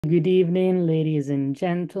Good evening, ladies and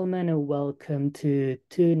gentlemen, and welcome to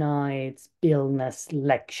tonight's illness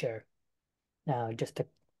lecture. Now, just a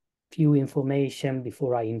few information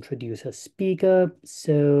before I introduce our speaker.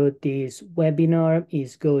 So this webinar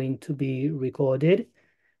is going to be recorded.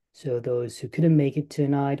 So those who couldn't make it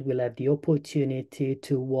tonight will have the opportunity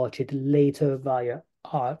to watch it later via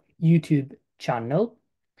our YouTube channel.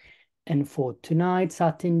 And for tonight's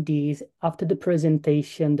attendees, after the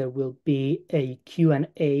presentation, there will be a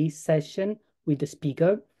Q&A session with the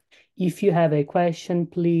speaker. If you have a question,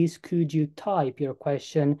 please could you type your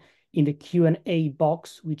question in the Q&A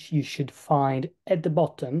box, which you should find at the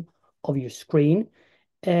bottom of your screen.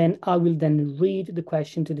 And I will then read the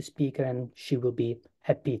question to the speaker and she will be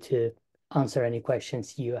happy to answer any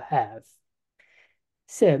questions you have.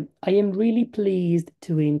 So I am really pleased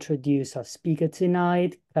to introduce our speaker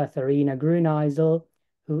tonight, Katharina Grüneisl,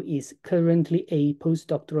 who is currently a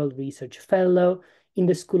postdoctoral research fellow in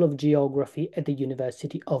the School of Geography at the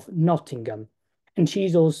University of Nottingham. And she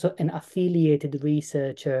is also an affiliated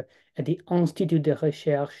researcher at the Institut de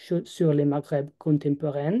Recherche sur le Maghreb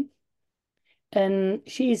Contemporain. And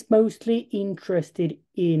she is mostly interested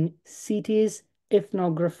in cities,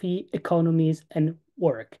 ethnography, economies, and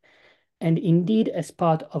work. And indeed, as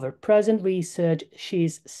part of her present research, she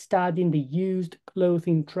is studying the used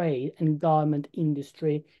clothing trade and garment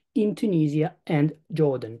industry in Tunisia and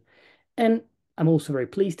Jordan. And I'm also very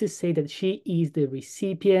pleased to say that she is the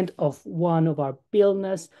recipient of one of our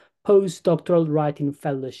Billness postdoctoral writing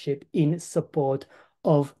fellowship in support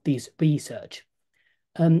of this research.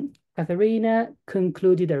 Katharina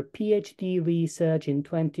concluded her PhD research in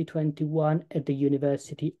 2021 at the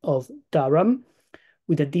University of Durham,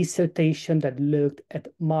 with a dissertation that looked at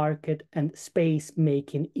market and space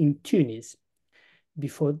making in Tunis.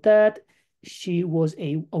 Before that, she was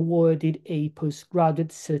awarded a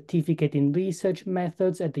postgraduate certificate in research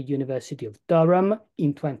methods at the University of Durham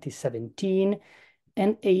in 2017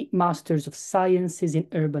 and a Master's of Sciences in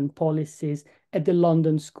Urban Policies at the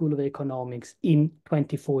London School of Economics in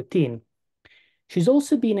 2014. She's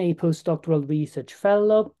also been a postdoctoral research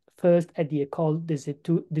fellow, first at the École des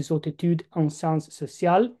Hautes Études en Sciences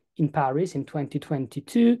Sociales in Paris in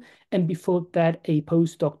 2022, and before that, a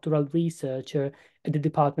postdoctoral researcher at the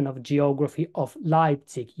Department of Geography of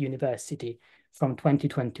Leipzig University from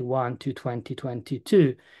 2021 to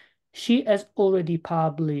 2022. She has already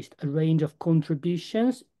published a range of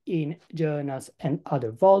contributions in journals and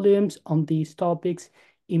other volumes on these topics,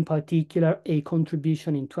 in particular a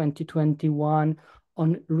contribution in 2021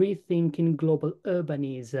 on rethinking global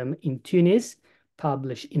urbanism in Tunis,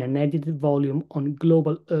 published in an edited volume on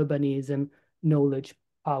global urbanism, knowledge,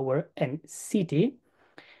 power, and city.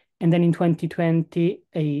 And then in 2020,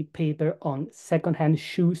 a paper on secondhand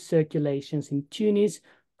shoe circulations in Tunis,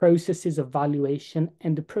 processes of valuation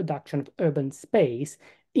and the production of urban space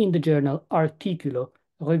in the journal Articulo,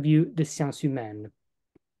 Revue des Sciences Humaines.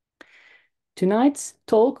 Tonight's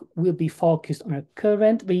talk will be focused on her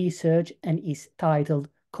current research and is titled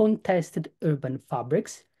Contested Urban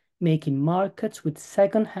Fabrics, Making Markets with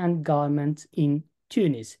Second-Hand Garments in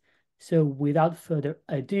Tunis. So without further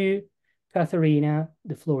ado, Katharina,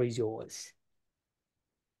 the floor is yours.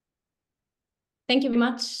 Thank you very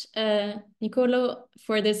much, Nicolo,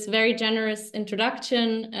 for this very generous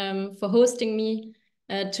introduction, for hosting me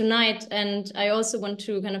tonight. And I also want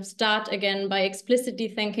to kind of start again by explicitly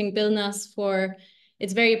thanking Billness for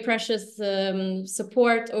its very precious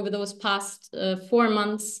support over those past 4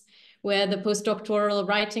 months, where the postdoctoral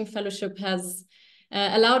writing fellowship has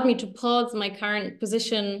allowed me to pause my current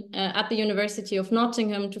position at the University of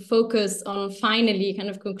Nottingham to focus on finally kind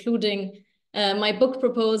of concluding my book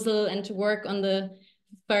proposal and to work on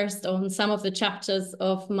on some of the chapters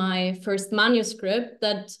of my first manuscript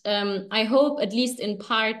that I hope, at least in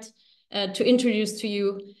part, to introduce to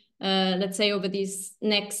you, let's say, over these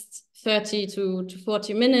next 30 to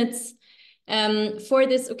 40 minutes. For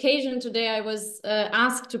this occasion today, I was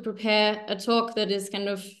asked to prepare a talk that is kind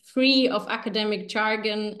of free of academic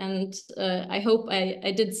jargon, and I hope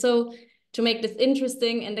I did so to make this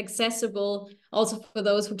interesting and accessible also for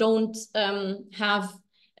those who don't have,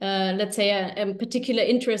 let's say, a particular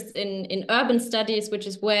interest in urban studies, which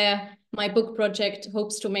is where my book project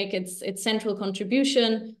hopes to make its central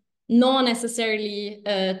contribution, nor necessarily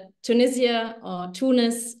Tunisia or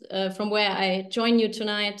Tunis, from where I join you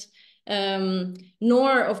tonight,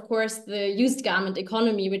 nor, of course, the used garment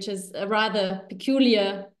economy, which is a rather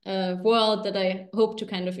peculiar world that I hope to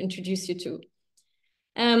kind of introduce you to.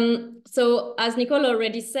 So as Nicolo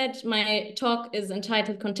already said, my talk is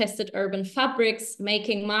entitled Contested Urban Fabrics,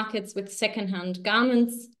 Making Markets with Secondhand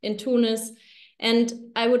Garments in Tunis. And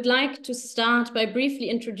I would like to start by briefly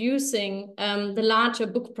introducing the larger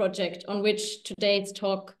book project on which today's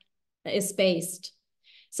talk is based.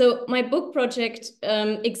 So my book project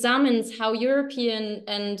examines how European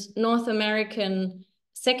and North American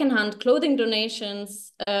secondhand clothing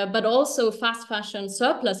donations, but also fast fashion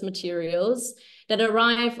surplus materials that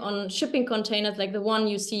arrive on shipping containers like the one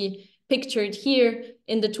you see pictured here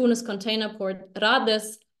in the Tunis container port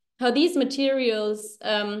Rades, how these materials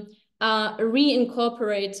are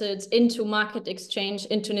reincorporated into market exchange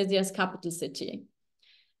in Tunisia's capital city.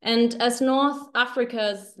 And as North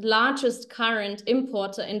Africa's largest current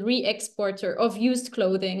importer and re-exporter of used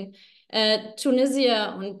clothing,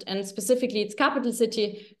 Tunisia, and specifically its capital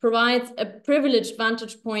city, provides a privileged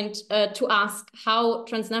vantage point to ask how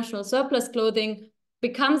transnational surplus clothing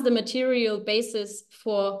becomes the material basis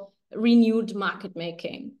for renewed market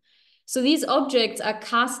making. So these objects are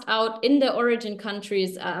cast out in their origin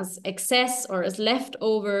countries as excess or as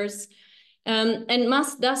leftovers, and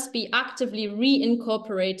must thus be actively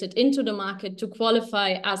reincorporated into the market to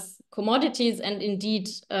qualify as commodities and indeed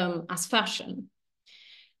as fashion.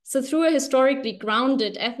 So through a historically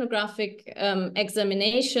grounded ethnographic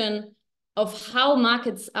examination of how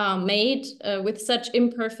markets are made with such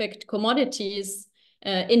imperfect commodities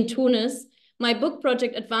in Tunis, my book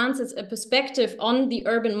project advances a perspective on the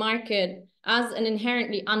urban market as an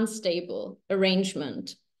inherently unstable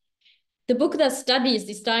arrangement. The book thus studies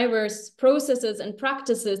these diverse processes and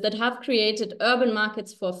practices that have created urban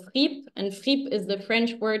markets for fripe, and fripe is the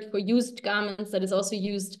French word for used garments that is also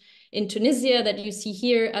used in Tunisia, that you see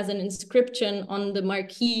here as an inscription on the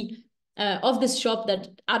marquee of this shop that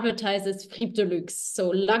advertises fripe de luxe, so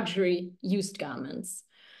luxury used garments.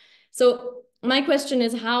 So my question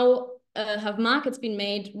is, how have markets been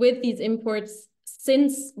made with these imports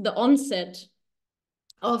since the onset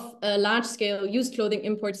of large-scale used clothing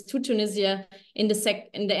imports to Tunisia in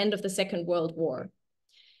the end of the Second World War?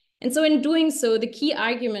 And so in doing so, the key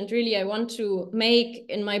argument really I want to make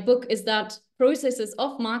in my book is that processes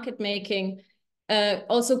of market making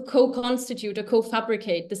also co-constitute or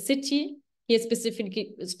co-fabricate the city, here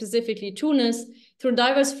specifically Tunis, through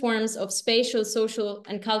diverse forms of spatial, social,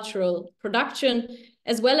 and cultural production,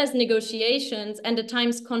 as well as negotiations and at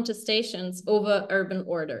times contestations over urban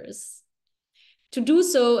orders. To do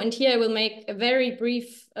so, and here I will make a very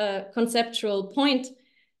brief conceptual point,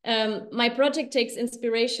 my project takes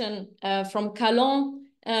inspiration from Calon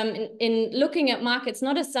in looking at markets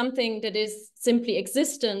not as something that is simply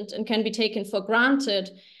existent and can be taken for granted,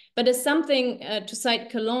 but as something, to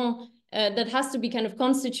cite Calon, that has to be kind of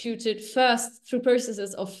constituted first through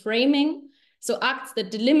processes of framing, so acts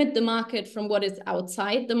that delimit the market from what is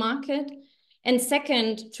outside the market, and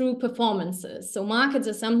second, through performances. So markets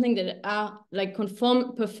are something that are like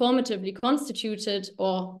performatively constituted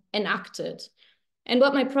or enacted. And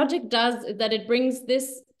what my project does is that it brings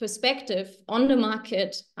this perspective on the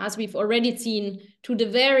market, as we've already seen, to the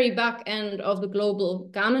very back end of the global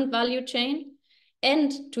garment value chain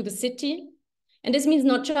and to the city. And this means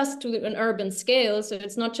not just to an urban scale. So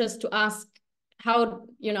it's not just to ask how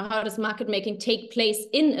does market making take place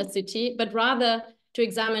in a city, but rather to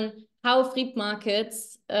examine how fripe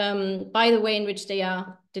markets, by the way in which they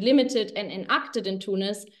are delimited and enacted in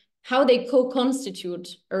Tunis, how they co-constitute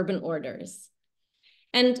urban orders.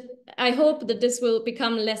 And I hope that this will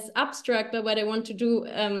become less abstract by what I want to do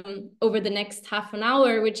over the next half an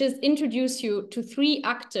hour, which is introduce you to three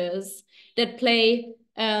actors that play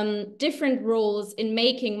different roles in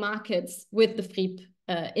making markets with the fripe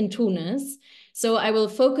in Tunis. So I will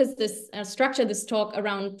focus this, structure this talk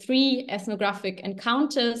around three ethnographic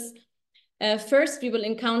encounters. First, we will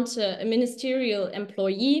encounter a ministerial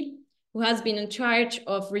employee who has been in charge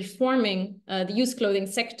of reforming the used clothing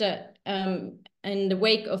sector in the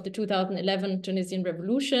wake of the 2011 Tunisian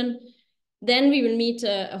revolution. Then we will meet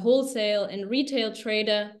a wholesale and retail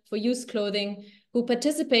trader for used clothing who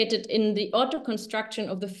participated in the auto-construction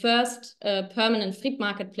of the first permanent fripe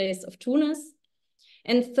marketplace of Tunis.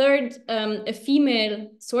 And third, a female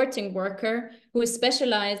sorting worker who is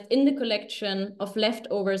specialized in the collection of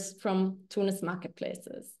leftovers from Tunis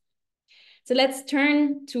marketplaces. So let's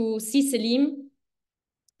turn to Selim,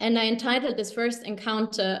 and I entitled this first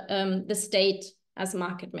encounter, The State as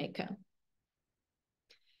Market Maker.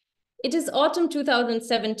 It is autumn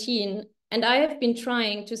 2017, and I have been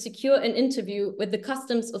trying to secure an interview with the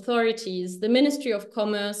customs authorities, the Ministry of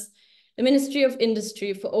Commerce, the Ministry of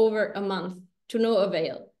Industry for over a month, to no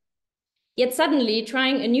avail. Yet suddenly,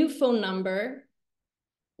 trying a new phone number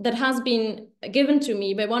that has been given to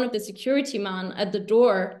me by one of the security men at the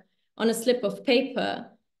door on a slip of paper,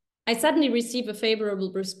 I suddenly receive a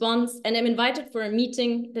favorable response and am invited for a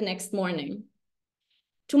meeting the next morning.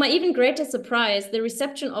 To my even greater surprise, the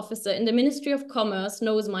reception officer in the Ministry of Commerce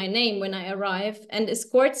knows my name when I arrive and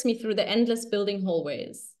escorts me through the endless building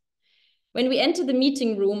hallways. When we enter the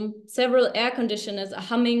meeting room, several air conditioners are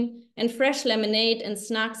humming and fresh lemonade and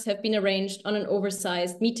snacks have been arranged on an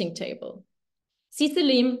oversized meeting table.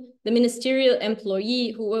 Selim, the ministerial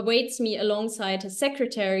employee who awaits me alongside his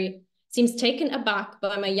secretary, seems taken aback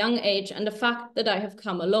by my young age and the fact that I have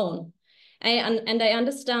come alone. And I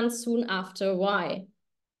understand soon after why.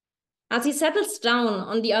 As he settles down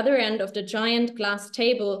on the other end of the giant glass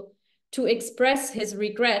table to express his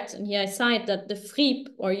regret, and here I cite that the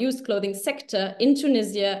fripe or used clothing sector in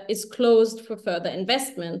Tunisia is closed for further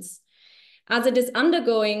investments, as it is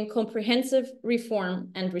undergoing comprehensive reform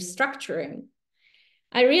and restructuring.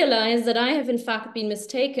 I realize that I have in fact been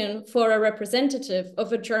mistaken for a representative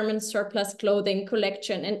of a German surplus clothing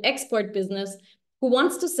collection and export business who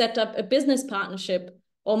wants to set up a business partnership,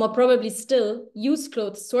 or more probably still, used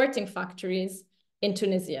clothes sorting factories in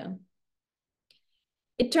Tunisia.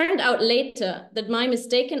 It turned out later that my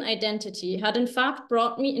mistaken identity had in fact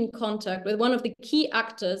brought me in contact with one of the key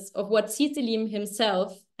actors of what Selim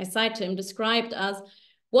himself, I cite him, described as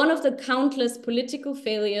one of the countless political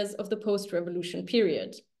failures of the post-revolution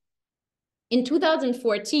period. In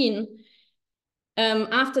 2014,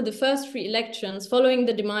 after the first free elections following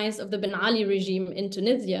the demise of the Ben Ali regime in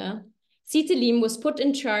Tunisia, Selim was put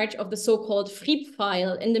in charge of the so-called fripe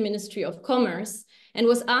file in the Ministry of Commerce and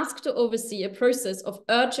was asked to oversee a process of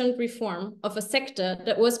urgent reform of a sector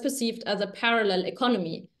that was perceived as a parallel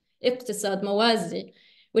economy, iqtisad mawazi,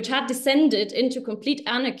 which had descended into complete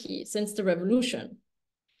anarchy since the revolution.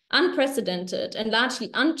 Unprecedented and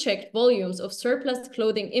largely unchecked volumes of surplus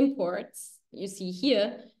clothing imports, you see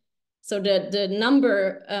here. So the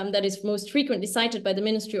number that is most frequently cited by the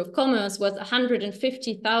Ministry of Commerce was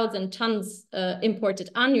 150,000 tons imported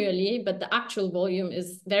annually, but the actual volume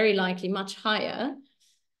is very likely much higher.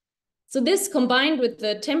 So this, combined with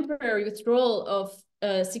the temporary withdrawal of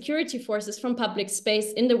security forces from public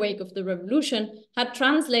space in the wake of the revolution, had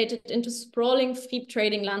translated into sprawling fripe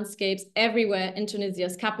trading landscapes everywhere in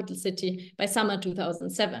Tunisia's capital city by summer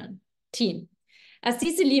 2017. As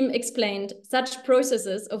Selim explained, such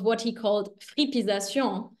processes of what he called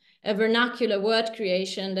fripisation, a vernacular word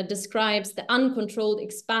creation that describes the uncontrolled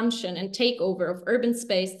expansion and takeover of urban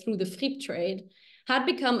space through the fripe trade, had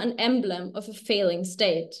become an emblem of a failing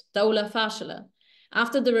state, dawla fashila,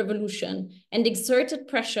 after the revolution, and exerted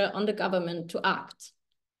pressure on the government to act.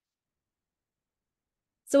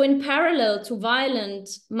 So in parallel to violent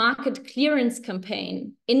market clearance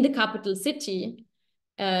campaign in the capital city,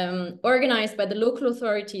 organized by the local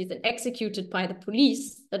authorities and executed by the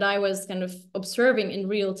police that I was kind of observing in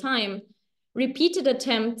real time, repeated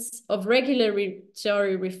attempts of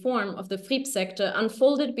regulatory reform of the fripe sector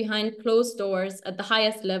unfolded behind closed doors at the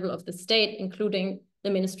highest level of the state, including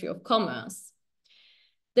the Ministry of Commerce.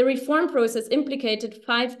 The reform process implicated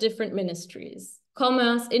 5 different ministries: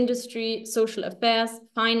 commerce, industry, social affairs,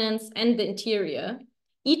 finance, and the interior,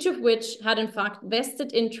 each of which had in fact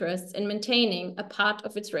vested interests in maintaining a part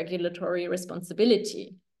of its regulatory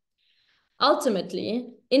responsibility. Ultimately,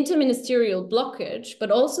 interministerial blockage,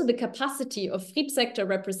 but also the capacity of fripe sector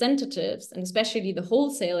representatives, and especially the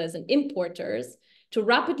wholesalers and importers, to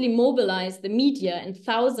rapidly mobilize the media and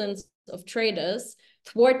thousands of traders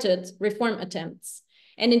thwarted reform attempts.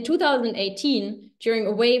 And in 2018, during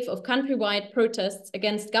a wave of countrywide protests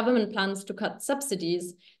against government plans to cut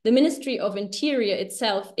subsidies, the Ministry of Interior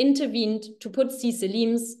itself intervened to put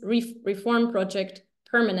Selim's reform project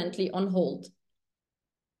permanently on hold.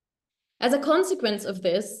 As a consequence of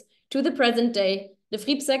this, to the present day, the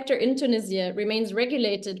fripe sector in Tunisia remains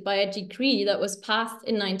regulated by a decree that was passed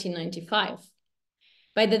in 1995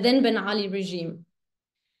 by the then Ben Ali regime.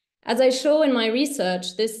 As I show in my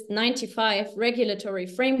research, this 95 regulatory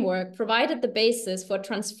framework provided the basis for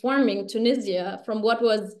transforming Tunisia from what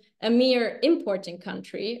was a mere importing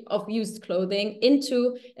country of used clothing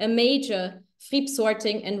into a major fripe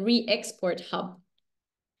sorting and re-export hub.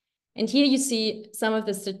 And here you see some of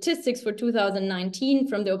the statistics for 2019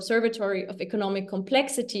 from the Observatory of Economic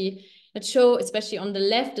Complexity that show, especially on the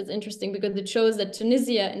left, it's interesting because it shows that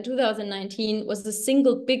Tunisia in 2019 was the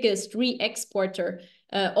single biggest re-exporter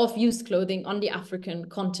of used clothing on the African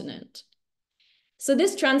continent. So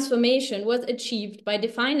this transformation was achieved by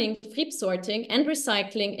defining fripe sorting and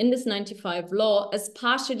recycling in this 95 law as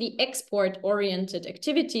partially export-oriented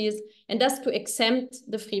activities, and thus to exempt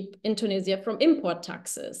the fripe in Tunisia from import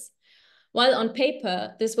taxes. While on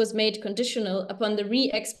paper, this was made conditional upon the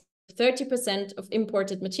re-export 30% of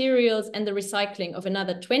imported materials and the recycling of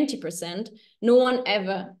another 20%, no one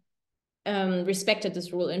ever respected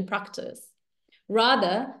this rule in practice.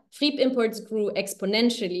 Rather, Friep imports grew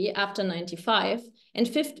exponentially after 95, and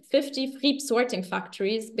 50 Friep sorting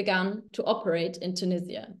factories began to operate in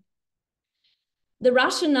Tunisia. The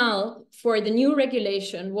rationale for the new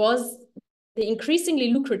regulation was the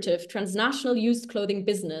increasingly lucrative transnational used clothing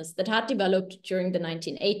business that had developed during the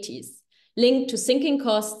 1980s, linked to sinking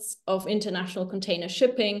costs of international container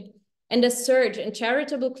shipping and a surge in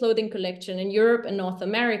charitable clothing collection in Europe and North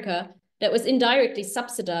America that was indirectly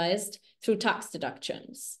subsidized through tax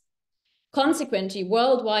deductions. Consequently,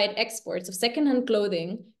 worldwide exports of secondhand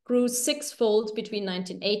clothing grew sixfold between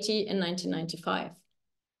 1980 and 1995.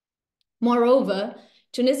 Moreover,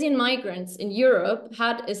 Tunisian migrants in Europe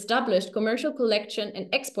had established commercial collection and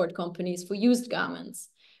export companies for used garments,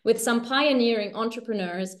 with some pioneering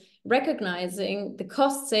entrepreneurs recognizing the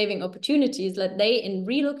cost-saving opportunities that lay in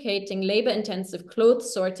relocating labor-intensive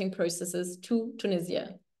clothes sorting processes to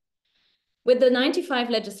Tunisia. With the 95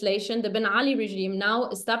 legislation, the Ben Ali regime now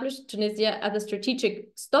established Tunisia as a strategic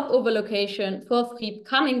stopover location for Friep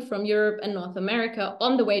coming from Europe and North America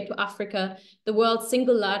on the way to Africa, the world's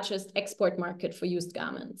single largest export market for used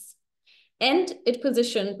garments. And it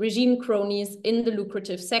positioned regime cronies in the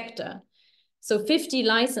lucrative sector. So 50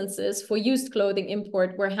 licenses for used clothing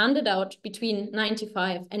import were handed out between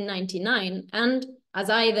 95 and 99. And as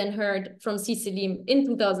I then heard from Cicilim in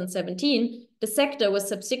 2017, the sector was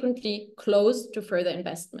subsequently closed to further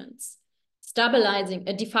investments, stabilizing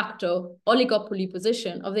a de facto oligopoly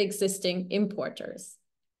position of the existing importers.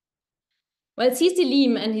 While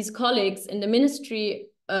Cicilim and his colleagues in the Ministry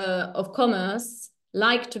of Commerce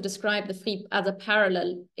like to describe the Friep as a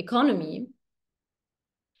parallel economy,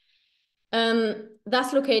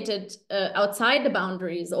 thus located outside the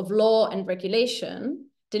boundaries of law and regulation,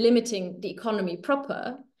 delimiting the economy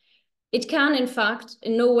proper, it can, in fact,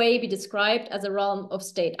 in no way be described as a realm of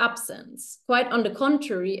state absence. Quite on the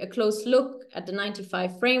contrary, a close look at the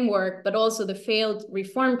 95 framework, but also the failed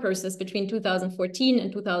reform process between 2014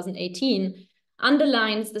 and 2018,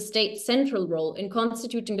 underlines the state's central role in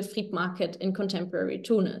constituting the Friep market in contemporary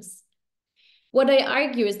Tunis. What I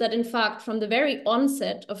argue is that, in fact, from the very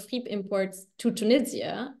onset of Friep imports to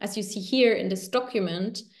Tunisia, as you see here in this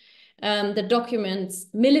document, that documents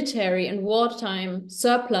military and wartime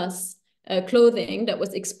surplus clothing that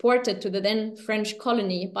was exported to the then French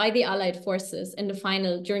colony by the Allied forces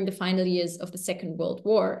during the final years of the Second World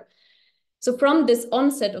War. So from this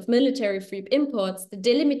onset of military Friep imports, the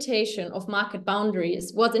delimitation of market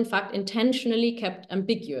boundaries was in fact intentionally kept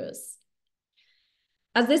ambiguous.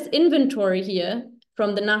 As this inventory here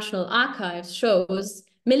from the National Archives shows,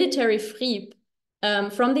 military Friep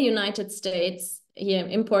from the United States, here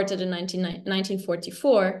imported in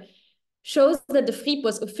 1944, shows that the Friep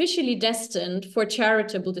was officially destined for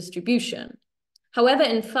charitable distribution. However,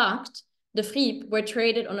 in fact, the Friep were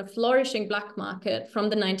traded on a flourishing black market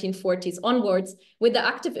from the 1940s onwards, with the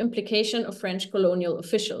active implication of French colonial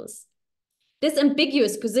officials. This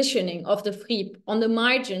ambiguous positioning of the Friep on the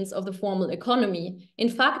margins of the formal economy, in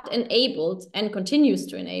fact, enabled and continues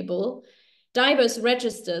to enable diverse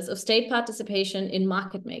registers of state participation in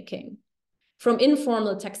market making, from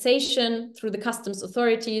informal taxation through the customs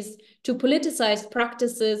authorities to politicized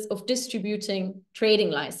practices of distributing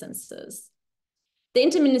trading licenses. The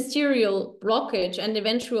interministerial blockage and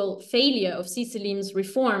eventual failure of Cicilim's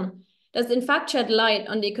reform does in fact shed light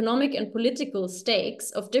on the economic and political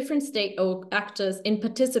stakes of different state actors in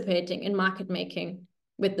participating in market making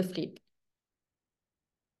with the Friep.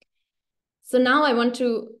 So now I want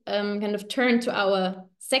to kind of turn to our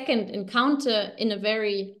second encounter in a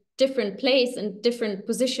very different place and different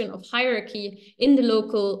position of hierarchy in the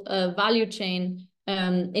local value chain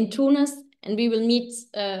in Tunis. And we will meet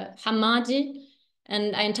Hamadi.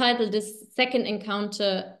 And I entitled this second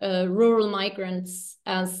encounter, Rural Migrants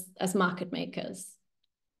as Market Makers.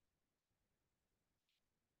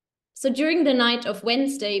 So during the night of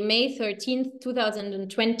Wednesday, May 13th,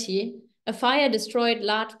 2020, a fire destroyed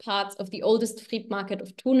large parts of the oldest Friep market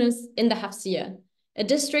of Tunis in the Hafsia, a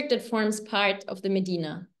district that forms part of the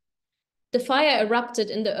Medina. The fire erupted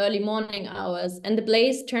in the early morning hours, and the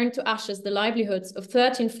blaze turned to ashes the livelihoods of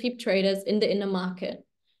 13 Friep traders in the inner market,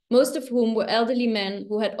 most of whom were elderly men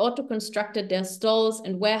who had auto-constructed their stalls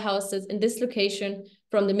and warehouses in this location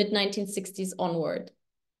from the mid-1960s onward.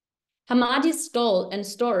 Hamadi's stall and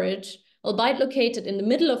storage, albeit located in the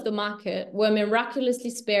middle of the market, were miraculously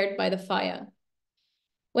spared by the fire.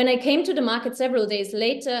 When I came to the market several days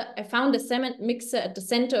later, I found a cement mixer at the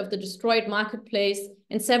center of the destroyed marketplace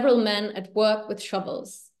and several men at work with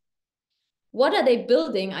shovels. "What are they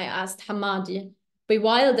building?" I asked Hamadi,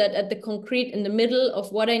 bewildered at the concrete in the middle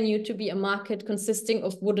of what I knew to be a market consisting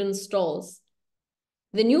of wooden stalls.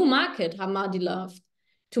 The new market, Hamadi laughed,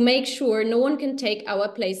 to make sure no one can take our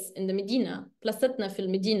place in the Medina, Placetna fil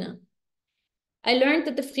Medina. I learned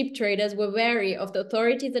that the Friep traders were wary of the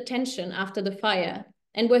authorities' attention after the fire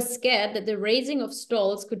and were scared that the raising of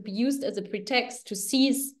stalls could be used as a pretext to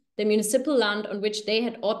seize the municipal land on which they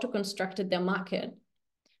had auto-constructed their market.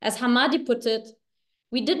 As Hamadi put it,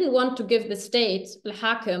 we didn't want to give the state,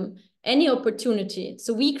 al-Hakim, any opportunity,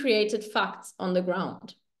 so we created facts on the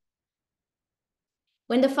ground.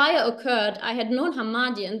 When the fire occurred, I had known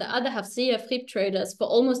Hamadi and the other Hafsiya Friep traders for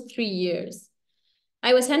almost 3 years.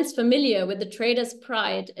 I was hence familiar with the traders'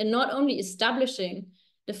 pride in not only establishing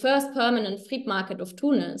the first permanent Friep market of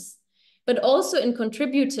Tunis, but also in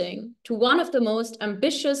contributing to one of the most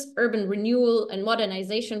ambitious urban renewal and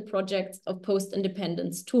modernization projects of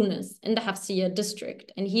post-independence Tunis in the Hafsiya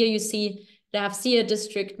district. And here you see the Hafsiya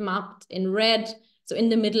district mapped in red, so in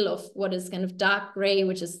the middle of what is kind of dark gray,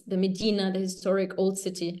 which is the Medina, the historic old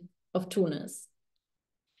city of Tunis.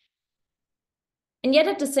 And yet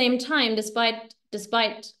at the same time, despite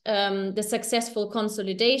the successful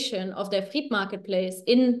consolidation of their Friep marketplace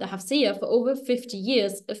in the Hafsiya for over 50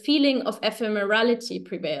 years, a feeling of ephemerality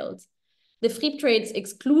prevailed. The Friep trade's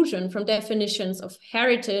exclusion from definitions of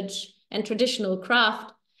heritage and traditional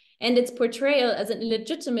craft and its portrayal as an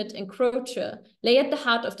illegitimate encroacher lay at the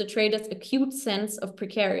heart of the trader's acute sense of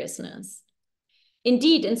precariousness.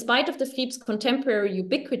 Indeed, in spite of the Friep's contemporary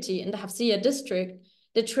ubiquity in the Hafsiya district,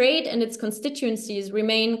 the trade and its constituencies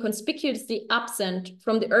remain conspicuously absent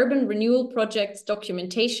from the urban renewal project's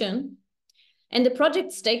documentation, and the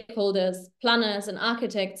project stakeholders, planners, and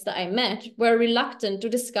architects that I met were reluctant to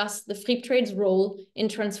discuss the Friep trade's role in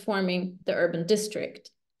transforming the urban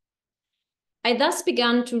district. I thus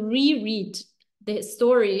began to reread the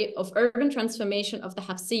story of urban transformation of the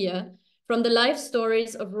Hafsiya from the life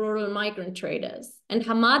stories of rural migrant traders, and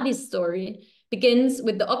Hamadi's story begins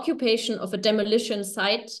with the occupation of a demolition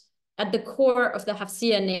site at the core of the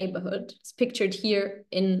Hafsiya neighborhood. It's pictured here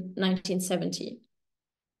in 1970.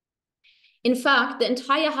 In fact, the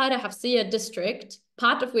entire Hara Hafsiya district,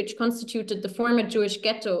 part of which constituted the former Jewish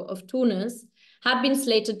ghetto of Tunis, had been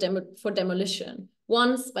slated for demolition,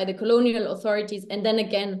 once by the colonial authorities and then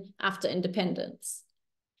again after independence.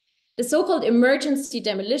 The so-called emergency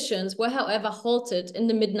demolitions were, however, halted in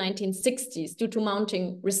the mid-1960s due to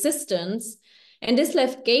mounting resistance, and this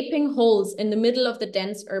left gaping holes in the middle of the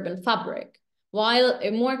dense urban fabric, while a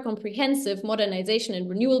more comprehensive modernization and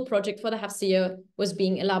renewal project for the Hafsiya was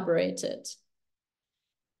being elaborated.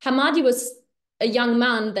 Hamadi was a young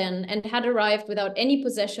man then and had arrived without any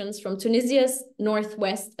possessions from Tunisia's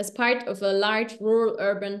northwest as part of a large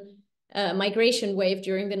rural-urban migration wave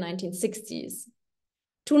during the 1960s.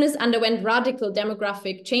 Tunis underwent radical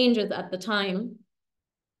demographic changes at the time,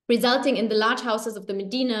 resulting in the large houses of the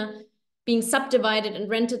Medina being subdivided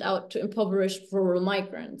and rented out to impoverished rural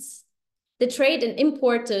migrants. The trade in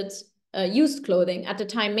imported used clothing, at the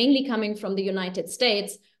time mainly coming from the United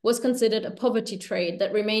States, was considered a poverty trade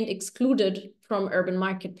that remained excluded from urban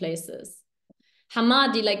marketplaces.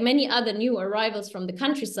 Hamadi, like many other new arrivals from the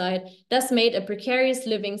countryside, thus made a precarious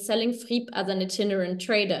living selling Friep as an itinerant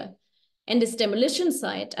trader. And this demolition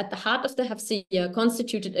site at the heart of the Hafsiya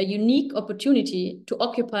constituted a unique opportunity to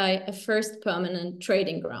occupy a first permanent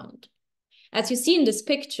trading ground. As you see in this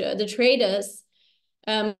picture, the traders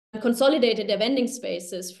consolidated their vending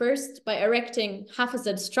spaces first by erecting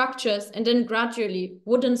haphazard structures and then gradually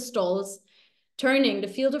wooden stalls, turning the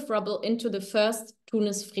field of rubble into the first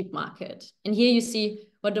Tunis Friep market. And here you see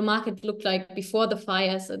what the market looked like before the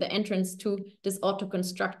fire, so the entrance to this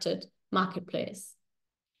auto-constructed marketplace.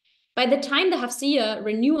 By the time the Hafsiya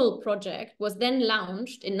renewal project was then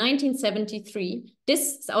launched in 1973,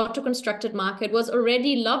 this auto-constructed market was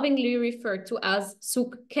already lovingly referred to as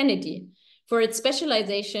Souk Kennedy for its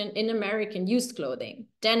specialization in American used clothing,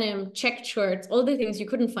 denim, checked shirts, all the things you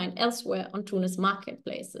couldn't find elsewhere on Tunis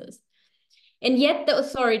marketplaces. And yet the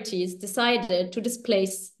authorities decided to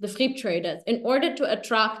displace the Friep traders in order to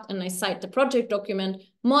attract, and I cite the project document,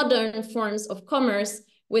 modern forms of commerce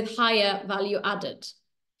with higher value added,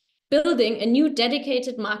 building a new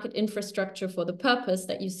dedicated market infrastructure for the purpose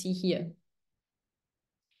that you see here.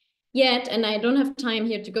 Yet, and I don't have time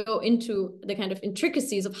here to go into the kind of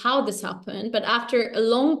intricacies of how this happened, but after a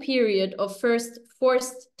long period of first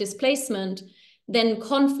forced displacement, then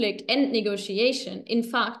conflict and negotiation, in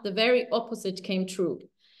fact, the very opposite came true.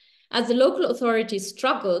 As the local authorities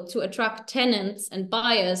struggled to attract tenants and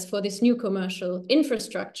buyers for this new commercial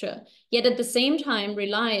infrastructure, yet at the same time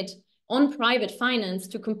relied on private finance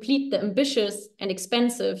to complete the ambitious and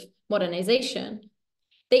expensive modernization,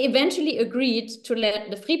 they eventually agreed to let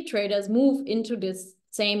the Friep traders move into this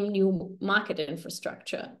same new market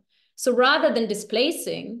infrastructure. So rather than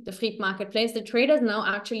displacing the free marketplace, the traders now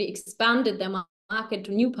actually expanded their market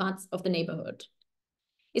to new parts of the neighborhood.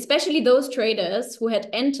 Especially those traders who had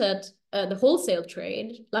entered the wholesale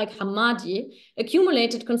trade, like Hamadi,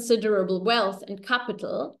 accumulated considerable wealth and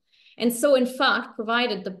capital, and so in fact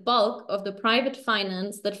provided the bulk of the private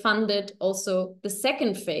finance that funded also the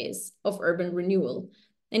second phase of urban renewal.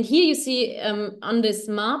 And here you see on this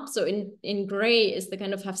map, so in gray is the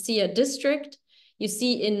kind of Hafsia district. You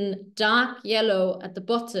see in dark yellow at the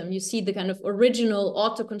bottom, you see the kind of original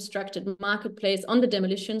auto-constructed marketplace on the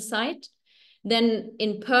demolition site. Then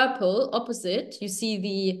in purple, opposite, you see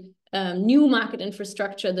the new market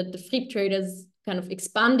infrastructure that the free traders kind of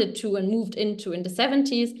expanded to and moved into in the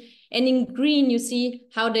 70s. And in green, you see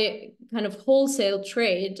how the kind of wholesale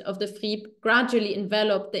trade of the free gradually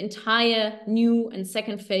enveloped the entire new and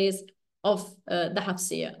second phase of the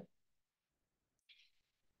Hafsia.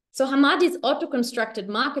 So Hamadi's auto-constructed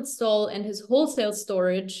market stall and his wholesale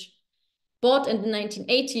storage, bought in the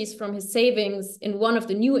 1980s from his savings in one of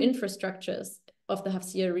the new infrastructures of the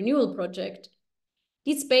Hafsia renewal project,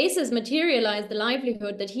 these spaces materialize the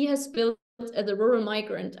livelihood that he has built as a rural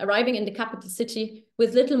migrant arriving in the capital city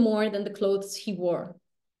with little more than the clothes he wore.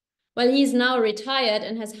 While he is now retired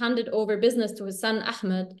and has handed over business to his son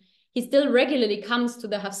Ahmed, he still regularly comes to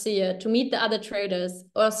the Hafsia to meet the other traders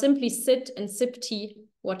or simply sit and sip tea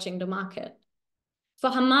watching the market. For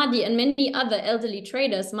Hamadi and many other elderly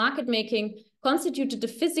traders, market making constituted the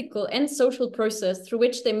physical and social process through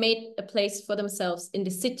which they made a place for themselves in the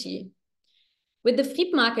city. With the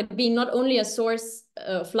free market being not only a source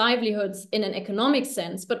of livelihoods in an economic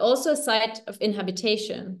sense, but also a site of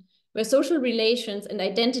inhabitation, where social relations and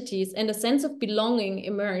identities and a sense of belonging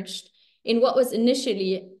emerged in what was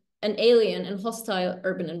initially an alien and hostile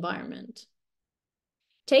urban environment.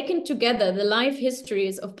 Taken together, the life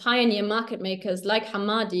histories of pioneer market makers like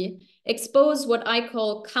Hamadi expose what I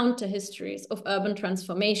call counter-histories of urban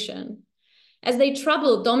transformation, as they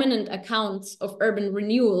trouble dominant accounts of urban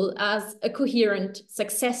renewal as a coherent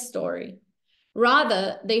success story.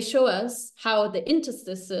 Rather, they show us how the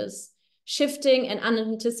interstices, shifting and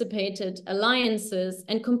unanticipated alliances,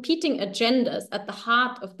 and competing agendas at the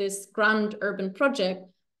heart of this grand urban project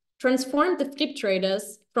transformed the free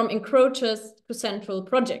traders from encroachers to central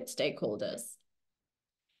project stakeholders.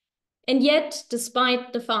 And yet,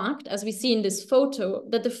 despite the fact, as we see in this photo,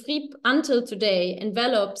 that the FRIP until today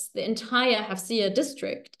envelops the entire Hafsia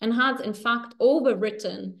district and has in fact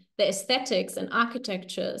overwritten the aesthetics and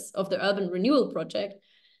architectures of the urban renewal project,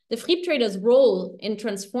 the FRIP traders' role in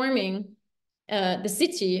transforming the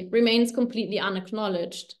city remains completely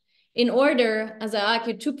unacknowledged. In order, as I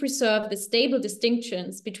argue, to preserve the stable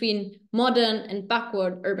distinctions between modern and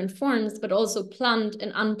backward urban forms, but also planned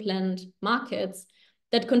and unplanned markets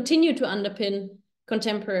that continue to underpin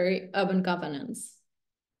contemporary urban governance.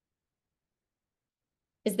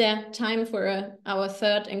 Is there time for our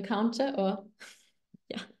third encounter or?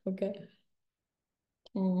 Yeah, okay.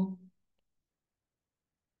 I'll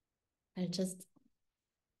just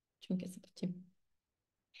drink a sip of tea.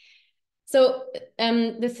 So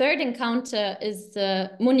the third encounter is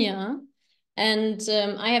Munia, and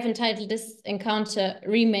I have entitled this encounter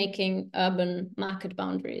Remaking Urban Market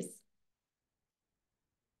Boundaries.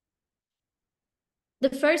 The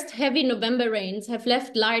first heavy November rains have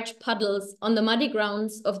left large puddles on the muddy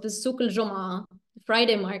grounds of the Souk el-Jom'a, the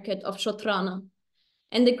Friday market of Shotrana,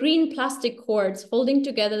 and the green plastic cords holding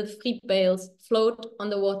together the fruit bales float on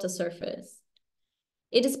the water surface.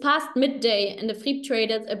 It is past midday and the fruit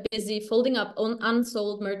traders are busy folding up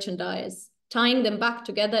unsold merchandise, tying them back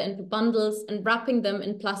together into bundles and wrapping them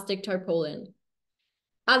in plastic tarpaulin.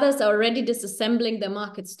 Others are already disassembling their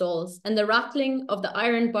market stalls, and the rattling of the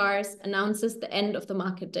iron bars announces the end of the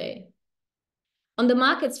market day. On the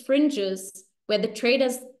market's fringes, where the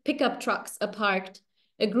traders' pickup trucks are parked,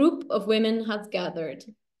 a group of women has gathered.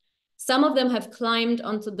 Some of them have climbed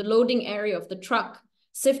onto the loading area of the truck,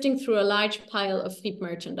 sifting through a large pile of fruit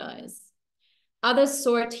merchandise. Others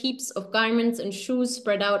sort heaps of garments and shoes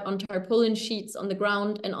spread out on tarpaulin sheets on the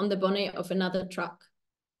ground and on the bonnet of another truck.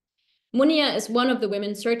 Munia is one of the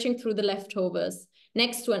women searching through the leftovers,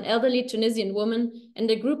 next to an elderly Tunisian woman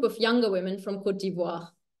and a group of younger women from Côte d'Ivoire.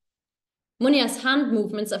 Munia's hand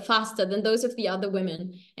movements are faster than those of the other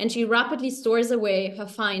women, and she rapidly stores away her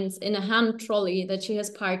finds in a hand trolley that she has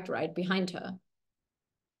parked right behind her.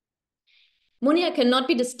 Munia cannot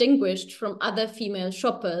be distinguished from other female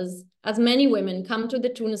shoppers, as many women come to the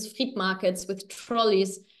Tunis fruit markets with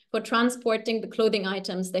trolleys for transporting the clothing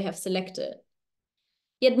items they have selected.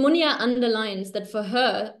 Yet Munia underlines that for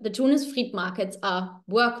her, the Tunis fruit markets are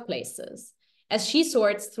workplaces, as she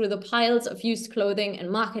sorts through the piles of used clothing and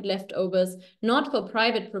market leftovers, not for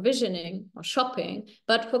private provisioning or shopping,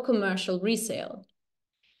 but for commercial resale.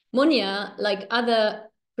 Monia, like other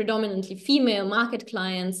predominantly female market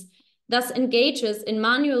clients, thus engages in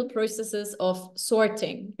manual processes of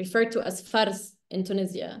sorting, referred to as fars in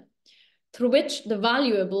Tunisia, through which the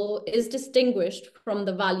valuable is distinguished from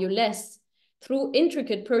the valueless through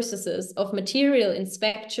intricate processes of material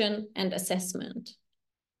inspection and assessment.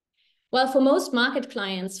 While for most market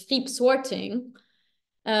clients, fripe sorting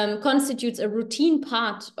constitutes a routine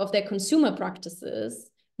part of their consumer practices,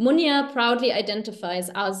 Monia proudly identifies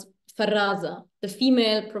as Faraza, the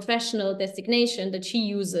female professional designation that she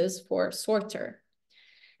uses for sorter.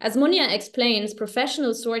 As Monia explains,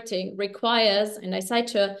 professional sorting requires, and I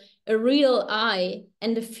cite her, a real eye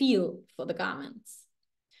and a feel for the garments,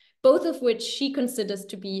 both of which she considers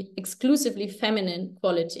to be exclusively feminine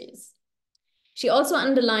qualities. She also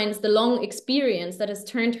underlines the long experience that has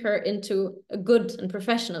turned her into a good and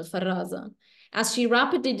professional Faraza, as she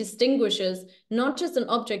rapidly distinguishes not just an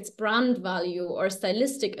object's brand value or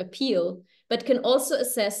stylistic appeal, but can also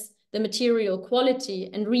assess the material quality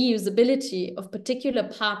and reusability of particular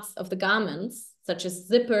parts of the garments, such as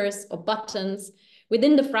zippers or buttons,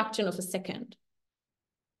 within the fraction of a second.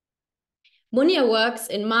 Monia works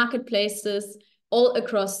in marketplaces all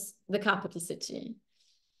across the capital city.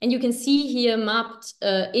 And you can see here mapped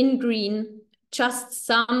in green just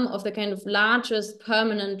some of the kind of largest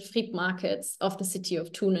permanent fripe markets of the city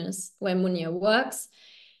of Tunis, where Monia works.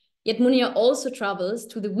 Yet Monia also travels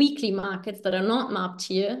to the weekly markets that are not mapped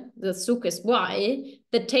here, the souk eswai,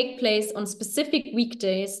 that take place on specific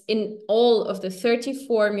weekdays in all of the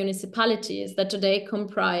 34 municipalities that today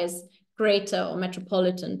comprise Greater or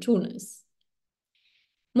Metropolitan Tunis.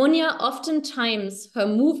 Monia often times her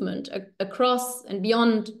movement across and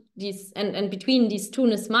beyond these and between these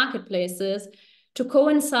Tunis marketplaces to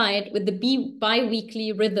coincide with the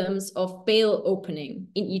bi-weekly rhythms of bail opening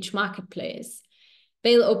in each marketplace.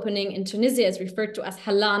 Bail opening in Tunisia is referred to as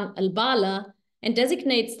Halan al-Bala and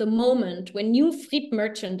designates the moment when new fripe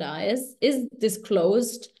merchandise is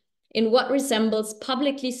disclosed in what resembles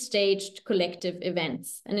publicly staged collective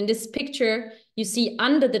events. And in this picture, you see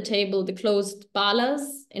under the table the closed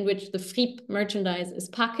balas in which the fripe merchandise is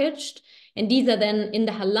packaged. And these are then in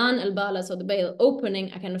the Halan al-Bala, so the bail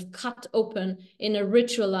opening, are kind of cut open in a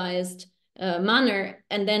ritualized manner.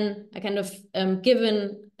 And then a kind of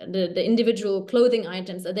given, the individual clothing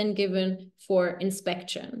items are then given for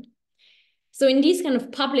inspection. So in these kind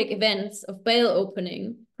of public events of bail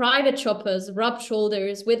opening, private shoppers rub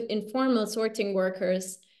shoulders with informal sorting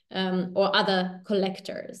workers or other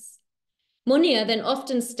collectors. Monia then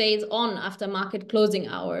often stays on after market closing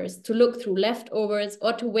hours to look through leftovers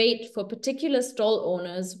or to wait for particular stall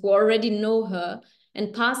owners who already know her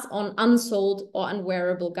and pass on unsold or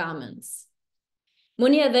unwearable garments.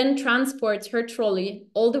 Monia then transports her trolley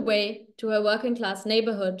all the way to her working class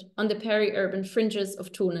neighborhood on the peri-urban fringes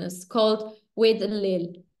of Tunis called Oued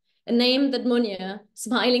el-Lil, a name that Monia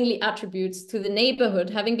smilingly attributes to the neighborhood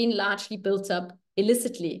having been largely built up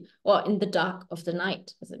illicitly or in the dark of the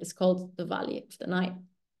night, as it is called, the Valley of the Night.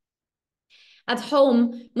 At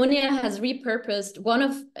home, Monia has repurposed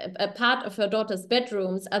a part of her daughter's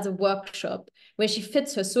bedrooms as a workshop where she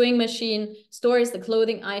fits her sewing machine, stores the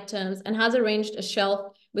clothing items, and has arranged a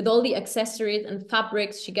shelf with all the accessories and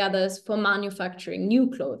fabrics she gathers for manufacturing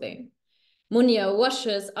new clothing. Monia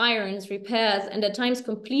washes, irons, repairs, and at times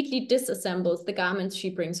completely disassembles the garments she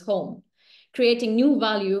brings home, creating new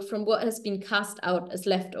value from what has been cast out as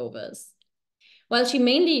leftovers. While she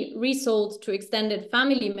mainly resold to extended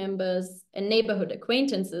family members and neighborhood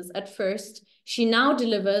acquaintances at first, she now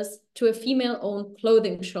delivers to a female-owned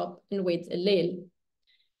clothing shop in Oued el-Lil.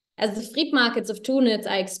 As the fripe markets of Tunis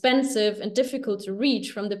are expensive and difficult to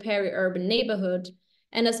reach from the peri-urban neighborhood,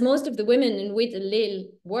 and as most of the women in Oued el-Lil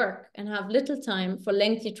work and have little time for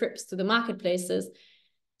lengthy trips to the marketplaces,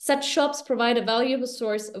 such shops provide a valuable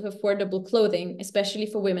source of affordable clothing, especially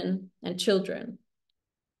for women and children.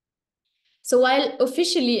 So while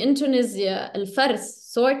officially in Tunisia, al-fars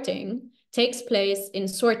sorting takes place in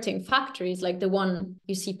sorting factories like the one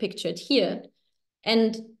you see pictured here,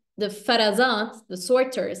 and the farazat, the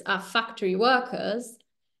sorters, are factory workers,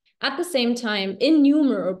 at the same time,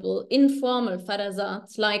 innumerable informal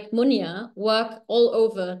farazats like Monia work all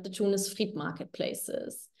over the Tunis fripe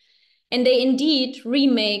marketplaces. And they indeed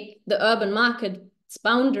remake the urban market's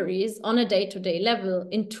boundaries on a day-to-day level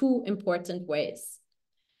in two important ways.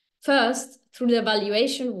 First, through the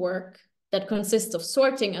valuation work that consists of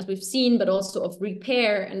sorting, as we've seen, but also of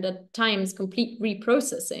repair and at times complete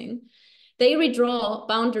reprocessing, they redraw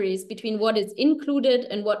boundaries between what is included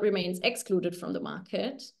and what remains excluded from the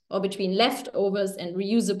market, or between leftovers and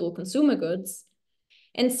reusable consumer goods.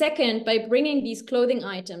 And second, by bringing these clothing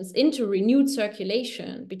items into renewed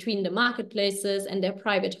circulation between the marketplaces and their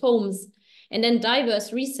private homes, and then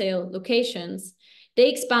diverse resale locations, they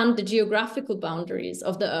expand the geographical boundaries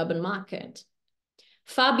of the urban market.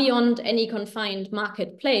 Far beyond any confined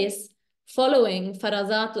marketplace, following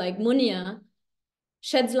Farazat like Munia,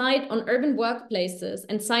 sheds light on urban workplaces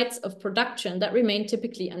and sites of production that remain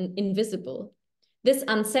typically invisible. This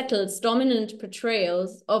unsettles dominant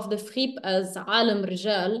portrayals of the fripe as alam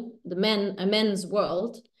rijal, a men's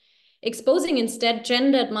world, exposing instead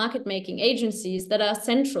gendered market-making agencies that are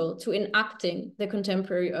central to enacting the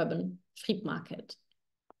contemporary urban fripe market.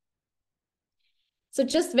 So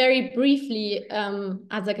just very briefly,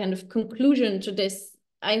 as a kind of conclusion to this,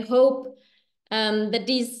 I hope that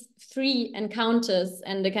these three encounters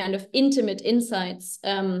and the kind of intimate insights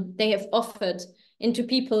they have offered into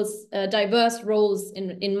people's diverse roles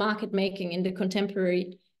in market making in the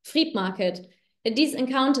contemporary fripe market, that these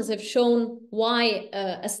encounters have shown why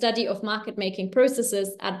a study of market making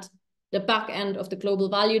processes at the back end of the global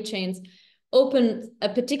value chains open a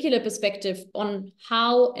particular perspective on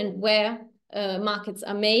how and where markets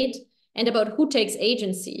are made and about who takes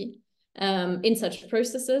agency in such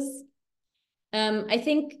processes. I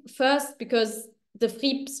think first because the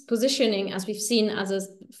fripe's positioning, as we've seen, as a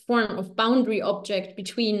form of boundary object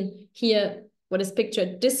between here what is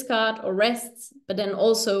pictured discard or rests, but then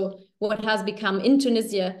also what has become in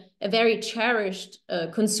Tunisia a very cherished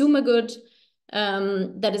consumer good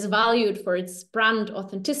that is valued for its brand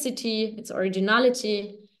authenticity, its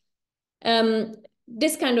originality.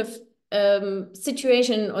 This kind of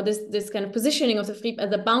situation, or this kind of positioning of the fripe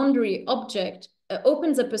as a boundary object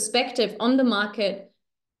opens a perspective on the market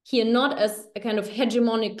here not as a kind of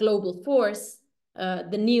hegemonic global force,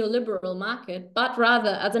 the neoliberal market, but rather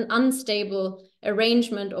as an unstable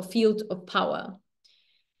arrangement or field of power.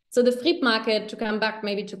 So the fripe market, to come back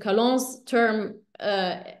maybe to Calon's term,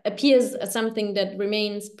 appears as something that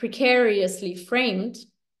remains precariously framed,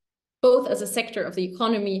 both as a sector of the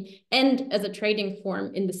economy and as a trading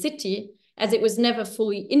form in the city, as it was never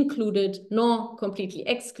fully included nor completely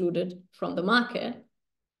excluded from the market.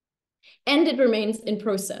 And it remains in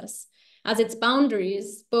process, as its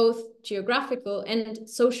boundaries, both geographical and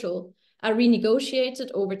social, are renegotiated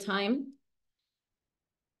over time.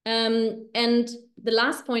 And the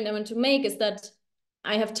last point I want to make is that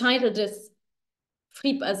I have titled this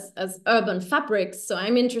fripe as urban fabrics. So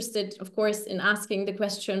I'm interested, of course, in asking the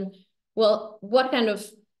question, well, what kind of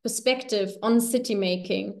perspective on city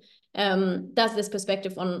making does this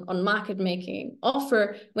perspective on market making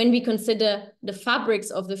offer when we consider the fabrics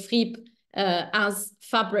of the fripe as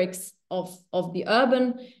fabrics of the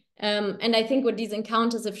urban? And I think what these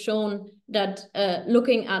encounters have shown that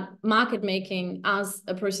looking at market making as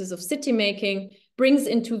a process of city making brings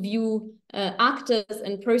into view actors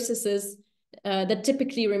and processes that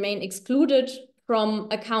typically remain excluded from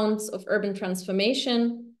accounts of urban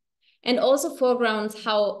transformation, and also foregrounds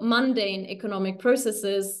how mundane economic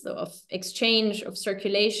processes of exchange, of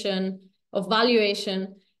circulation, of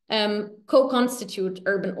valuation co-constitute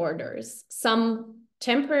urban orders. Some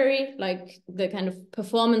temporary, like the kind of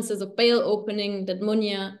performances of bail opening that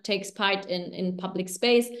Munia takes part in public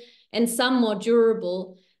space, and some more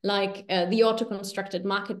durable, like the auto-constructed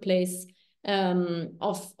marketplace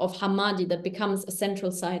of Hamadi that becomes a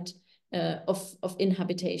central site of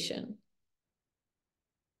inhabitation.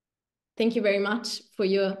 Thank you very much for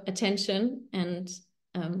your attention, and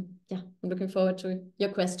yeah, I'm looking forward to your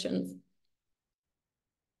questions.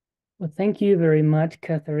 Well, thank you very much,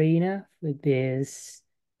 Katharina, for this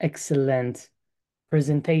excellent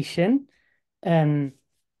presentation.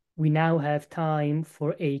 We now have time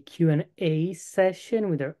for a Q&A session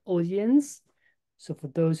with our audience. So for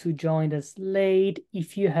those who joined us late,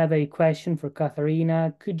 if you have a question for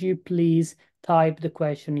Katharina, could you please type the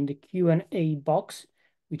question in the Q&A box,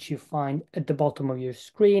 which you find at the bottom of your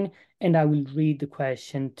screen, and I will read the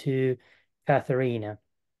question to Katharina.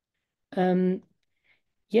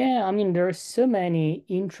 Yeah, I mean, there are so many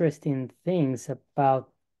interesting things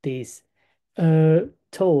about this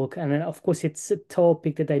talk. And then, of course, it's a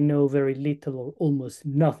topic that I know very little or almost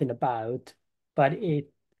nothing about, but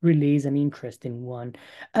it really is an interesting one.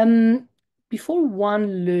 Before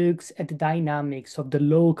one looks at the dynamics of the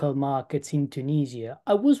local markets in Tunisia,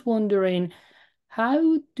 I was wondering,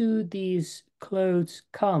 how do these clothes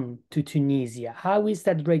come to Tunisia? How is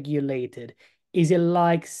that regulated? Is it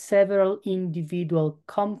like several individual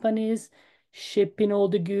companies shipping all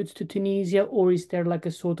the goods to Tunisia, or is there like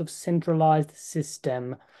a sort of centralized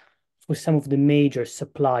system for some of the major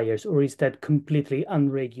suppliers, or is that completely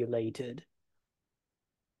unregulated?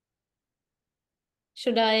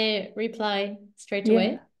 Should I reply straight Yeah,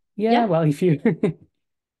 away? yeah. Yeah. Well, if you,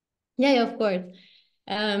 Yeah, of course.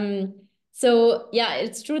 Um, so yeah,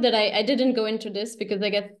 it's true that I didn't go into this because I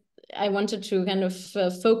guess I wanted to kind of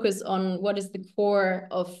focus on what is the core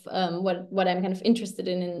of what I'm kind of interested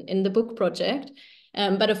in the book project.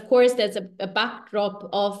 But of course, there's a backdrop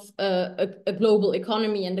of a global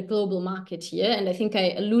economy and a global market here. And I think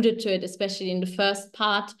I alluded to it, especially in the first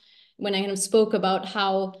part, when I kind of spoke about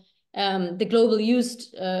how the global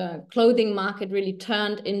used clothing market really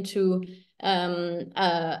turned into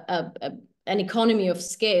an economy of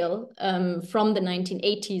scale from the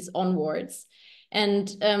 1980s onwards. And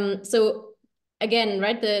so again,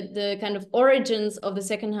 right, the kind of origins of the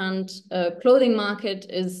secondhand clothing market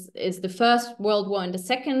is the First World War and the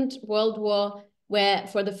Second World War, where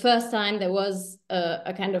for the first time there was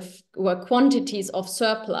a kind of were quantities of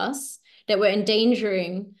surplus that were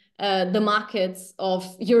endangering the markets of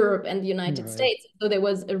Europe and the United right. States. So there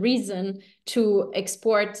was a reason to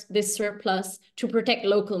export this surplus to protect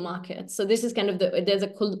local markets. So this is kind of there's a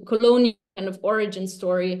colonial kind of origin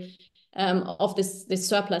story of this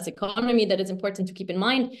surplus economy that is important to keep in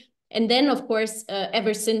mind. And then, of course,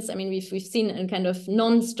 ever since, I mean, we've seen a kind of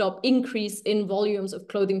non-stop increase in volumes of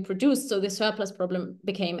clothing produced. So the surplus problem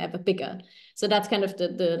became ever bigger. So that's kind of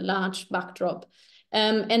the large backdrop.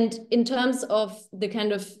 And in terms of the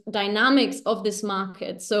kind of dynamics of this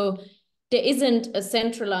market, so there isn't a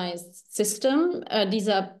centralized system.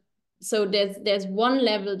 There's one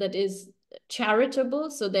level that is charitable.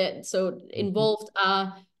 So involved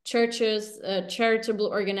are churches, charitable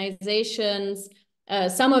organizations.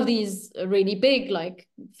 Some of these are really big, like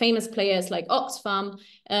famous players like Oxfam,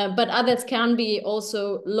 but others can be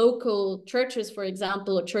also local churches, for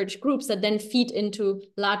example, or church groups that then feed into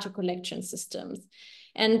larger collection systems.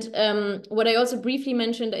 And what I also briefly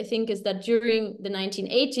mentioned, I think, is that during the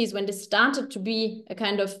 1980s, when this started to be a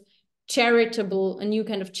kind of a new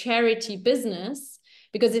kind of charity business,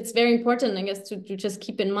 because it's very important, I guess, to just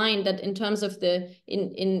keep in mind that in terms of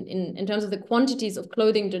in terms of the quantities of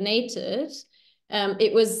clothing donated,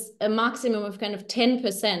 it was a maximum of kind of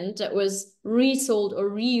 10% that was resold or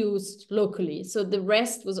reused locally. So the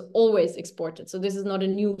rest was always exported. So this is not a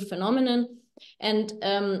new phenomenon. And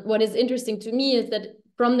what is interesting to me is that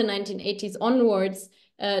from the 1980s onwards,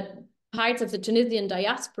 parts of the Tunisian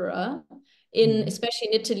diaspora, especially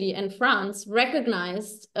in Italy and France,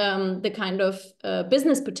 recognized the kind of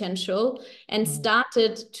business potential and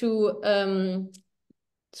started to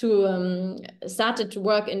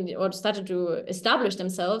work or started to establish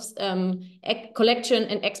themselves collection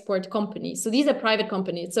and export companies. So these are private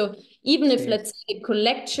companies. So even if, let's say, a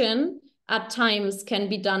collection at times can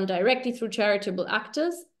be done directly through charitable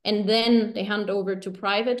actors, and then they hand over to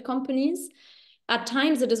private companies, at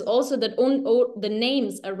times it is also that the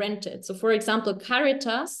names are rented. So for example,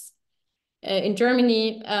 Caritas in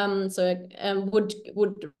Germany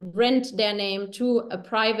would rent their name to a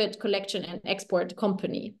private collection and export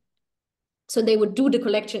company. So they would do the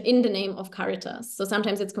collection in the name of Caritas. So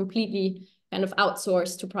sometimes it's completely kind of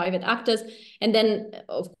outsourced to private actors. And then,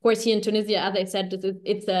 of course, here in Tunisia, as I said,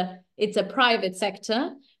 it's a private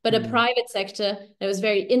sector, but a private sector that was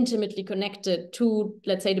very intimately connected to,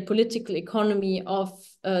 let's say, the political economy of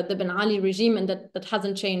the Ben Ali regime, and that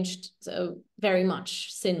hasn't changed very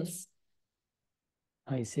much since.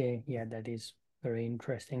 I see. Yeah, that is very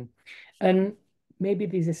interesting. And maybe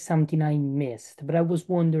this is something I missed, but I was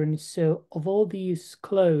wondering, so of all these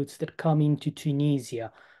clothes that come into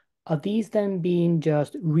Tunisia, are these then being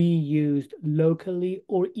just reused locally,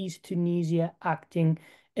 or is Tunisia acting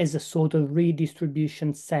as a sort of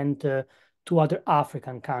redistribution center to other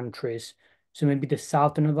African countries? So maybe the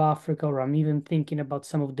southern of Africa, or I'm even thinking about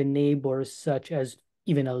some of the neighbors, such as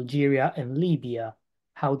even Algeria and Libya.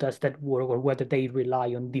 How does that work, or whether they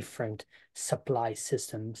rely on different supply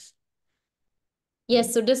systems?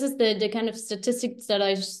 Yes, so this is the kind of statistics that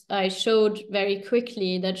I showed very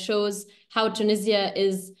quickly that shows how Tunisia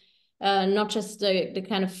is not just the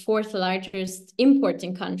kind of fourth largest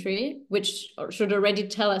importing country, which should already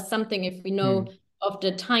tell us something if we know of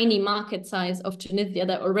the tiny market size of Tunisia.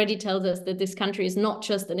 That already tells us that this country is not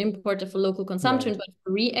just an importer for local consumption, but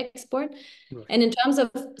for re-export. Right. And in terms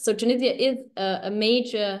of, so Tunisia is a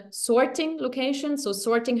major sorting location. So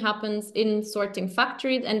sorting happens in sorting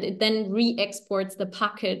factories, and it then re-exports the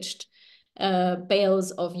packaged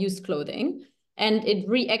bales of used clothing. and it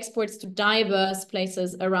re-exports to diverse places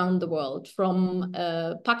around the world, from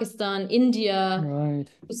Pakistan, India, Right.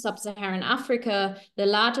 to sub-Saharan Africa. The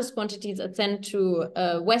largest quantities are sent to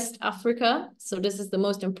West Africa. So this is the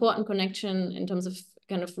most important connection in terms of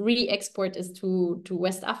kind of re-export is to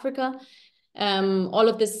West Africa. All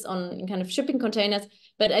of this on kind of shipping containers.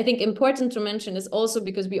 But I think important to mention is also,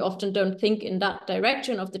 because we often don't think in that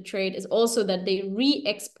direction of the trade, is also that they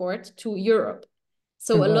re-export to Europe.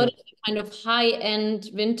 So a lot of kind of high-end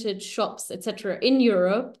vintage shops, etc., in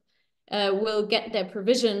Europe will get their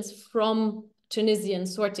provisions from Tunisian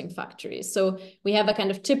sorting factories. So we have a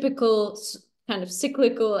kind of typical kind of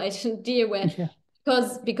cyclical idea where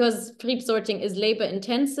because fripe sorting is labor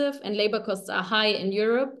intensive and labor costs are high in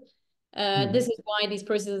Europe, this is why these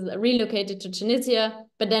processes are relocated to Tunisia.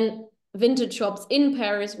 But then vintage shops in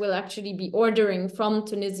Paris will actually be ordering from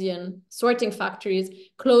Tunisian sorting factories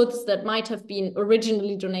clothes that might have been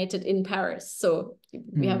originally donated in Paris. So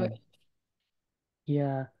we have a...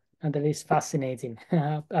 Yeah, and that is fascinating.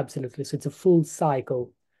 Absolutely. So it's a full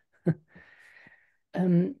cycle.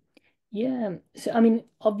 Um, yeah, so I mean,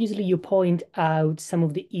 obviously you point out some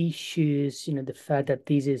of the issues, the fact that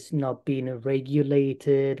this is not being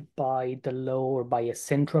regulated by the law or by a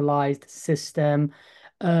centralized system.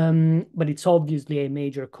 But it's obviously a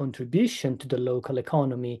major contribution to the local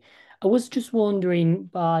economy. I was just wondering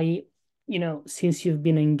since you've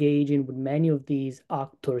been engaging with many of these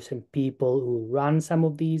actors and people who run some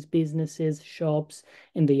of these businesses, shops,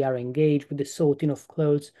 and they are engaged with the sorting of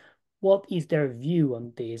clothes, what is their view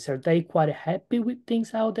on this? Are they quite happy with things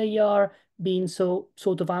how they are being so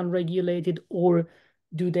sort of unregulated, or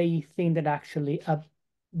do they think that actually a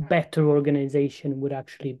better organization would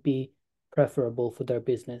actually be preferable for their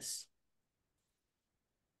business?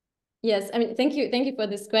 Yes, I mean, thank you for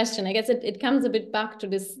this question. I guess it comes a bit back to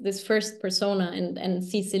this first persona and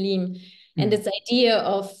C. Selim, and this idea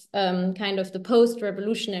of kind of the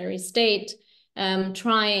post-revolutionary state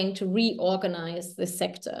trying to reorganize the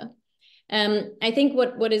sector. I think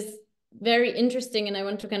what is very interesting, and I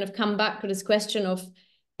want to kind of come back to this question of,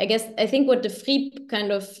 I think what the fripe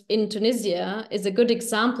kind of in Tunisia is a good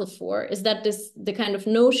example for is that the kind of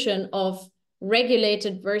notion of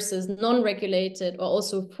regulated versus non-regulated, or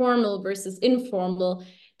also formal versus informal,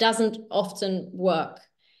 doesn't often work.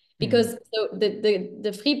 Because so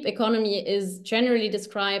the fripe economy is generally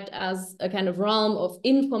described as a kind of realm of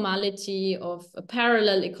informality, of a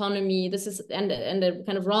parallel economy. This is and a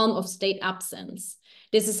kind of realm of state absence.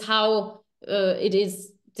 This is how it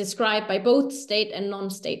is described by both state and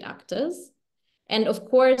non-state actors. And of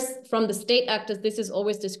course, from the state actors, this is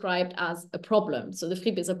always described as a problem. So the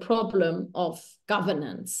fripe is a problem of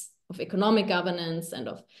governance, of economic governance, and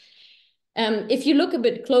of if you look a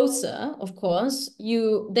bit closer, of course,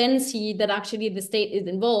 you then see that actually the state is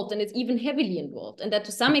involved, and it's even heavily involved, and that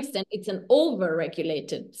to some extent it's an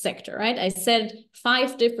over-regulated sector, right? I said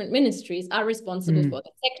 5 different ministries are responsible for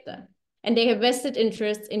the sector, and they have vested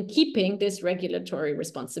interests in keeping this regulatory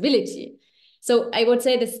responsibility. So I would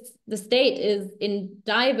say the state is in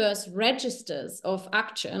diverse registers of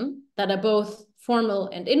action that are both formal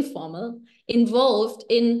and informal, involved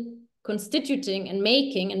in constituting and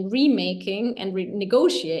making and remaking and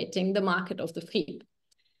renegotiating the market of the fripe.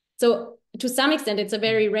 So to some extent, it's a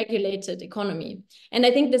very regulated economy. And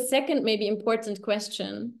I think the second maybe important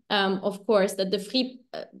question, of course, that the fripe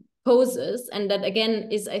poses, and that again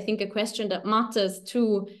is, I think, a question that matters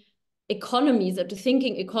to economies, or to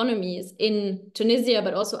thinking economies in Tunisia,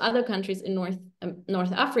 but also other countries in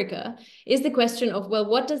North Africa, is the question of, well,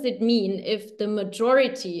 what does it mean if the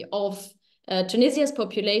majority of Tunisia's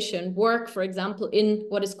population work, for example, in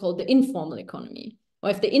what is called the informal economy, or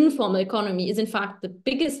if the informal economy is in fact the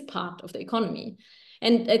biggest part of the economy.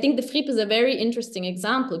 And I think the fripe is a very interesting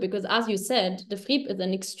example, because as you said, the fripe is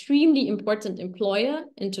an extremely important employer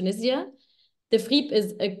in Tunisia. The fripe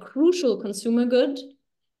is a crucial consumer good.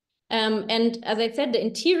 And as I said, the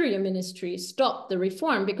Interior Ministry stopped the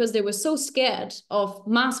reform because they were so scared of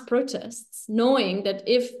mass protests, knowing that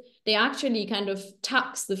if they actually kind of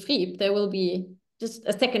tax the fripe, there will be just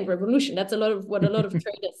a second revolution. That's a lot of what a lot of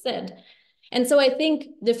traders said. And so I think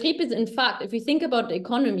the fripe is, in fact, if we think about the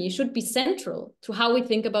economy, should be central to how we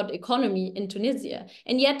think about the economy in Tunisia.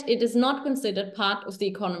 And yet it is not considered part of the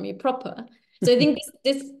economy proper. So I think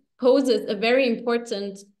this poses a very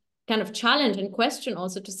important kind of challenge and question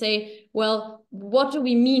also, to say, well, what do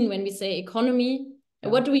we mean when we say economy?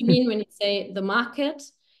 What do we mean when we say the market?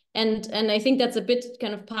 And I think that's a bit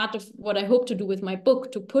kind of part of what I hope to do with my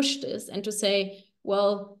book, to push this and to say,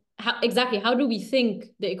 well, how do we think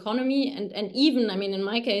the economy? And even, I mean, in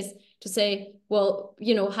my case, to say, well,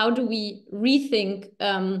 how do we rethink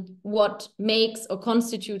what makes or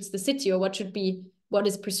constitutes the city, or what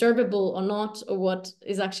is preservable or not, or what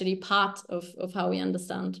is actually part of how we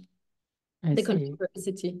understand the contemporary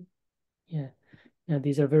city. Yeah. Now,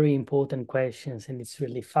 these are very important questions, and it's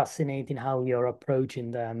really fascinating how you're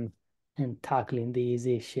approaching them and tackling these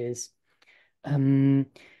issues.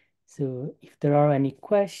 So if there are any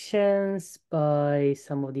questions by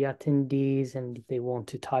some of the attendees, and if they want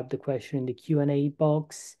to type the question in the Q&A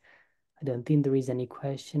box, I don't think there is any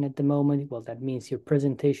question at the moment. Well, that means your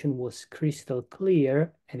presentation was crystal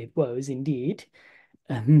clear, and it was indeed.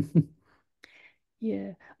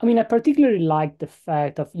 Yeah, I mean, I particularly like the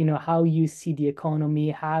fact of, how you see the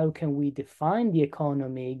economy, how can we define the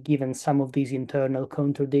economy given some of these internal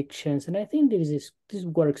contradictions. And I think this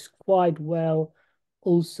works quite well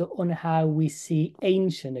also on how we see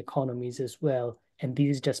ancient economies as well. And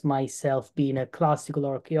this is just myself being a classical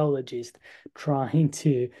archaeologist trying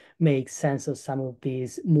to make sense of some of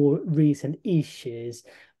these more recent issues.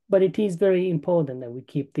 But it is very important that we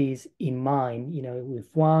keep these in mind.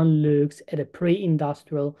 If one looks at a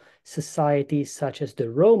pre-industrial society such as the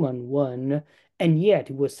Roman one, and yet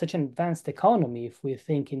it was such an advanced economy, if we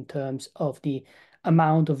think in terms of the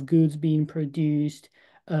amount of goods being produced,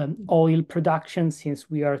 oil production, since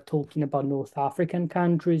we are talking about North African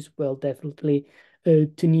countries, well, definitely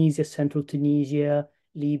Tunisia, central Tunisia,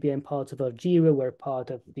 Libya, and parts of Algeria were part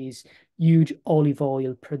of this huge olive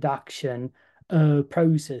oil production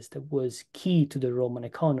process that was key to the Roman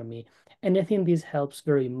economy. And I think this helps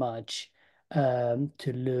very much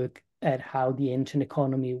to look at how the ancient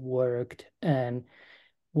economy worked and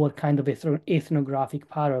what kind of ethnographic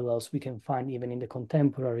parallels we can find even in the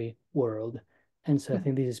contemporary world. And so I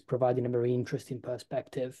think this is providing a very interesting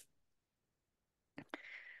perspective.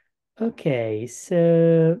 Okay,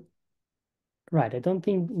 so right, I don't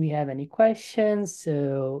think we have any questions,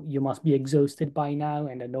 so you must be exhausted by now,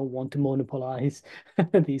 and I don't want to monopolize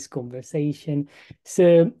this conversation.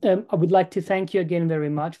 So I would like to thank you again very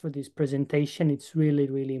much for this presentation. It's really,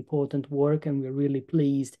 really important work, and we're really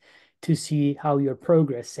pleased to see how you're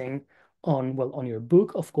progressing on your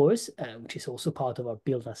book, of course, which is also part of our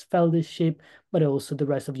Bildness Fellowship, but also the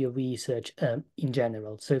rest of your research in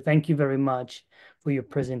general. So thank you very much for your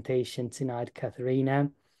presentation tonight,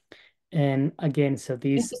 Katharina. And again, so Thank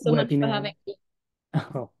this you so much for webinar, having me.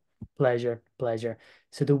 oh, pleasure, pleasure.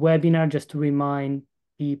 So the webinar, just to remind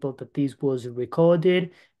people that this was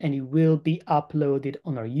recorded and it will be uploaded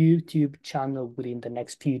on our YouTube channel within the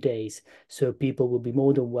next few days. So people will be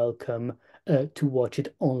more than welcome to watch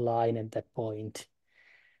it online at that point.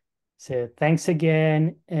 So thanks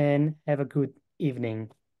again and have a good evening.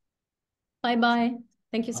 Bye bye.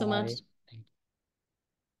 Thank you so Bye. much.